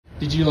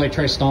Did you like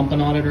try stomping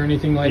on it or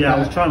anything like that? Yeah, I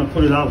was trying to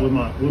put it out with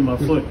my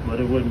foot, but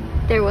it wouldn't.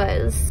 There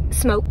was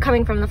smoke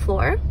coming from the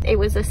floor. It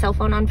was a cell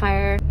phone on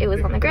fire. It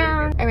was on the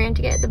ground. I ran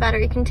to get the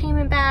battery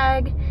containment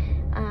bag.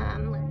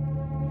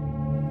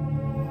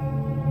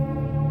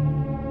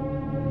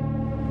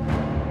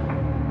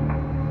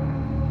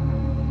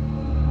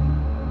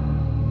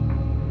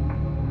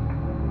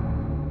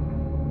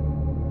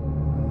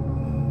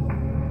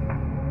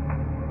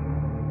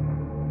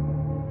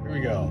 Here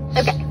we go.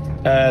 Okay.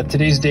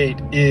 Today's date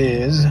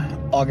is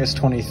August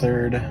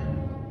 23rd,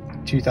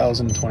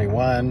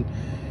 2021.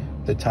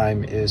 The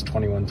time is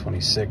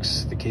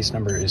 21:26. The case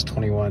number is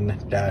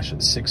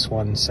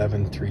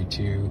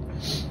 21-61732.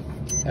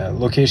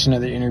 Location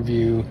of the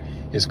interview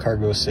is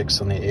Cargo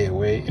 6 on the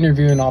AOA.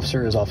 Interviewing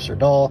officer is Officer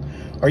Dahl.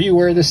 Are you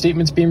aware the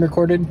statement's being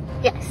recorded?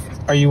 Yes.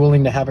 Are you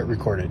willing to have it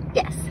recorded?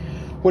 Yes.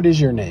 What is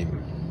your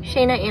name?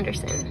 Shayna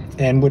Anderson.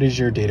 And what is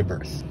your date of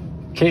birth?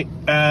 Okay,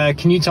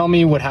 can you tell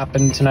me what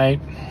happened tonight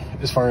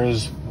as far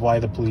as why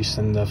the police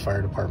and the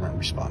fire department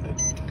responded?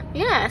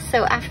 Yeah,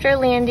 so after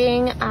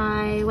landing,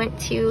 I went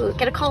to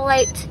get a call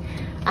light,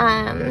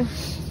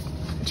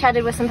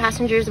 chatted with some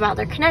passengers about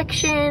their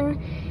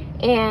connection,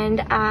 and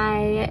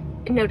I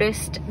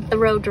noticed the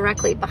road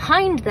directly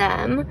behind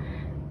them,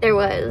 there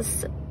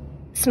was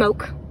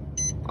smoke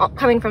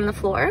coming from the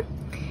floor,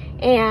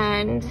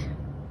 and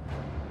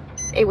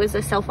it was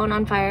a cell phone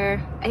on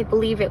fire. I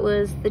believe it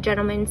was the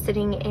gentleman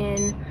sitting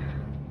in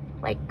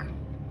like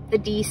the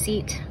D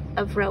seat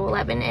of row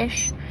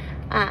 11-ish.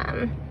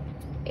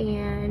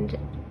 And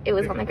it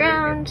was on the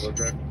ground,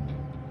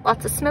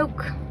 lots of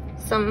smoke,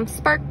 some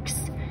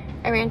sparks.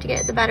 I ran to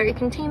get the battery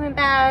containment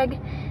bag,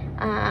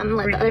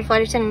 let the other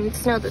flight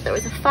attendants know that there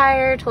was a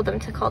fire, told them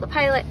to call the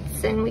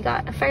pilots, and we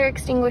got a fire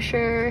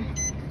extinguisher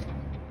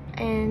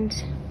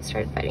and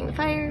started fighting the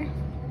fire.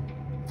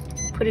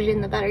 Put it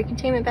in the battery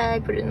containment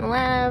bag, put it in the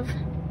lav.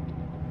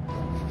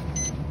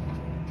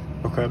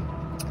 Okay.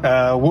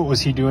 What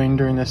was he doing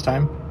during this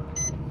time?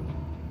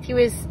 He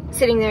was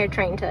sitting there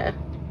trying to,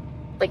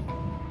 like,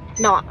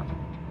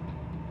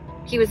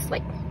 he was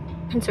like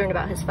concerned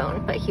about his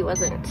phone, but he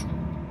wasn't.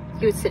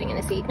 He was sitting in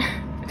a seat.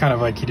 Kind of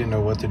like he didn't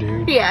know what to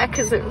do. Yeah,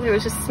 because there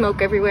was just smoke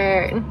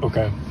everywhere. And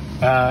okay.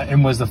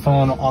 And was the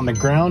phone on the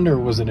ground or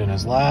was it in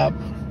his lap?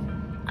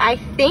 I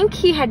think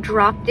he had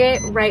dropped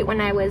it right when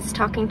I was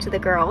talking to the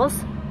girls,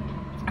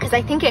 because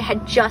I think it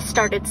had just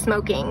started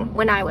smoking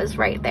when I was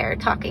right there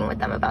talking with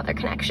them about their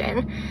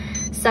connection.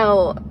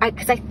 So,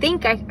 because I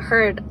think I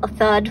heard a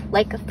thud,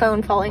 like a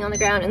phone falling on the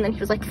ground, and then he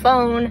was like,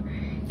 phone,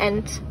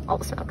 and all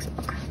the smoke.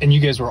 And you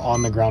guys were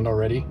on the ground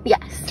already?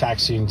 Yes.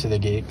 Taxiing to the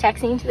gate?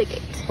 Taxiing to the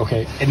gate.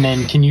 Okay, and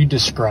then can you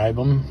describe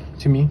him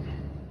to me?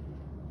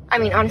 I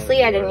mean,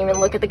 honestly, I didn't even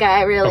look at the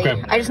guy, really.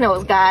 Okay. I just know it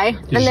was a guy.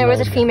 And there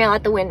was a female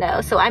at the window,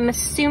 so I'm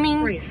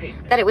assuming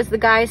that it was the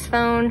guy's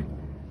phone.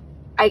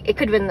 It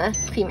could have been the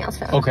female's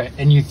phone. Okay,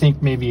 and you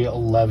think maybe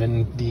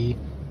 11D,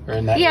 or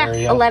in that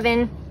area? Yeah,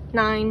 11,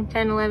 9,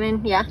 10,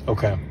 11, yeah.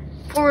 Okay.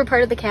 Forward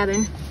part of the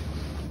cabin.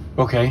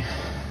 Okay.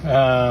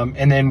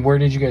 And then where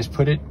did you guys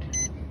put it?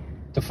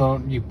 The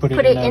phone, you put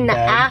it in the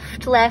bag?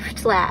 Aft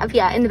left lav,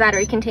 yeah, in the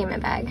battery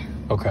containment bag.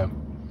 Okay.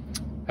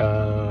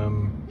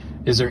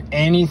 Is there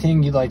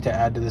anything you'd like to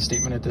add to the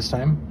statement at this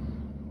time?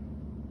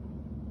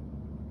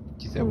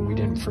 That we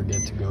didn't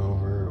forget to go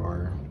over,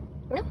 or?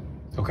 No.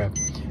 Okay.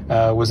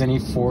 Was any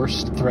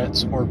force,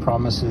 threats, or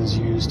promises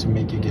used to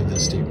make you give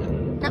this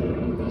statement? No.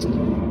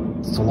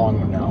 It's a long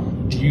one now.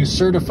 Do you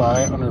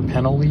certify under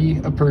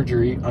penalty of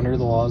perjury under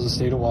the laws of the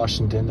state of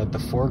Washington that the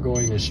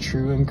foregoing is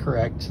true and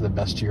correct to the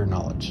best of your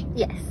knowledge?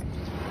 Yes.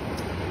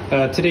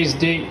 Today's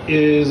date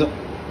is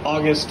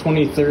August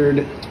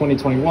 23rd,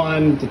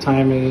 2021. The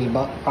time is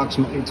about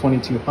approximately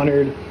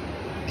 2200.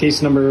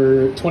 Case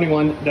number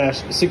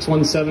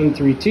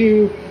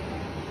 21-61732.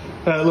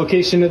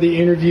 Location of the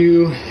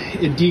interview,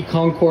 D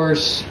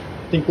concourse. I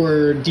think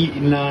we're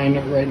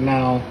D9 right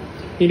now.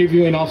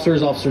 Interviewing officer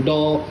is Officer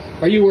Dahl.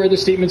 Are you aware the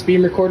statement's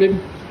being recorded?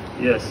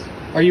 Yes.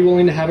 Are you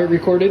willing to have it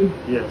recorded?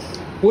 Yes.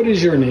 What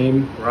is your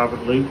name?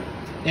 Robert Lee.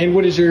 And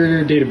what is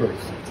your date of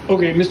birth?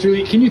 Okay, Mr.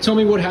 Lee, can you tell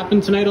me what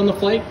happened tonight on the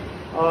flight?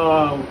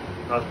 I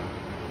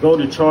go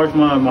to charge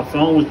my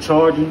phone was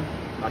charging.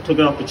 I took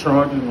it off the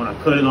charger. When I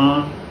cut it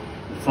on,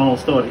 the phone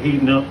started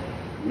heating up,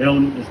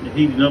 melting. It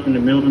heated up in the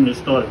middle and it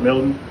started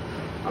melting.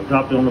 I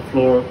dropped it on the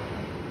floor,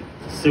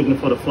 signal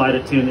for the flight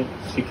attendant.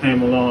 She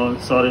came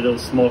along, saw that it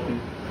was smoking.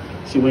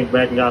 She went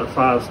back and got a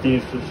fire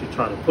extinguisher. She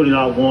tried to put it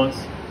out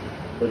once,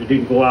 but it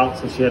didn't go out,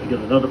 so she had to get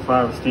another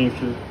fire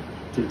extinguisher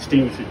to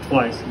extinguish it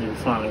twice, and then it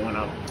finally went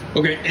out.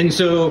 Okay, and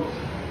so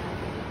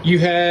you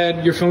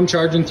had your phone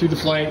charging through the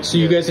flight, so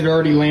you guys had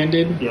already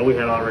landed? Yeah, we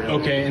had already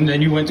landed. Okay, and then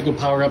you went to go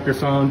power up your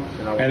phone,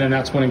 and then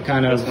that's when it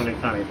kind of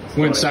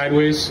went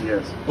sideways?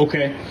 Yes.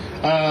 Okay.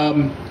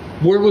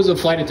 Where was the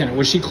flight attendant?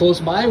 Was she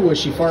close by? Was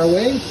she far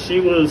away? She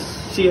was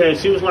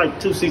like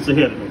 2 seats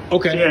ahead of me.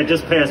 Okay. She had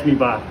just passed me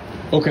by.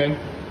 Okay.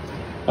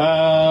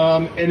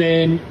 And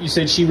then you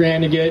said she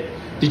ran to get,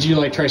 did you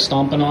like try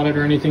stomping on it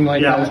or anything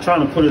like that? Yeah, I was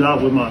trying to put it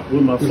out with my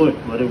foot,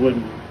 but it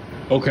wouldn't.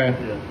 Okay.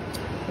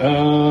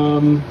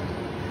 And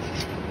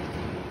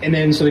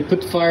then, so they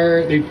put the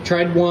fire, they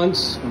tried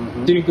once,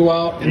 didn't go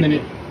out, and then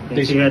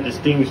they had to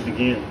extinguish it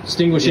again.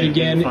 Extinguish it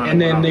again,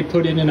 and then they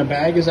put it in a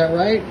bag, is that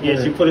right?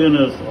 Yeah, she put it in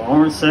an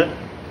orange sack.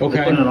 Okay.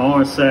 They put it in an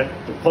orange sack.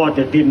 The part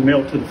that didn't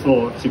melt to the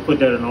floor, she put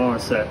that in an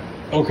orange sack.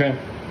 Okay.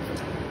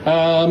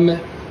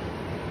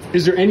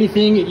 Is there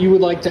anything you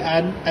would like to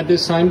add at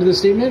this time to the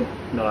statement?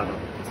 No, I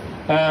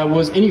don't.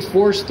 Was any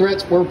force,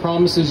 threats, or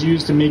promises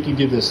used to make you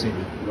give this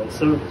statement? No,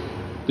 sir.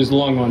 This is a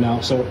long one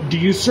now. So, do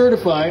you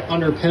certify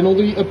under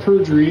penalty of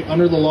perjury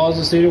under the laws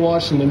of the state of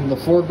Washington the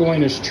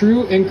foregoing is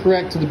true and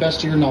correct to the best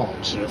of your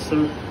knowledge? Yes,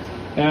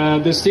 sir.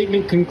 This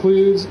statement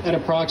concludes at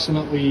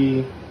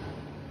approximately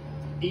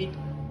 8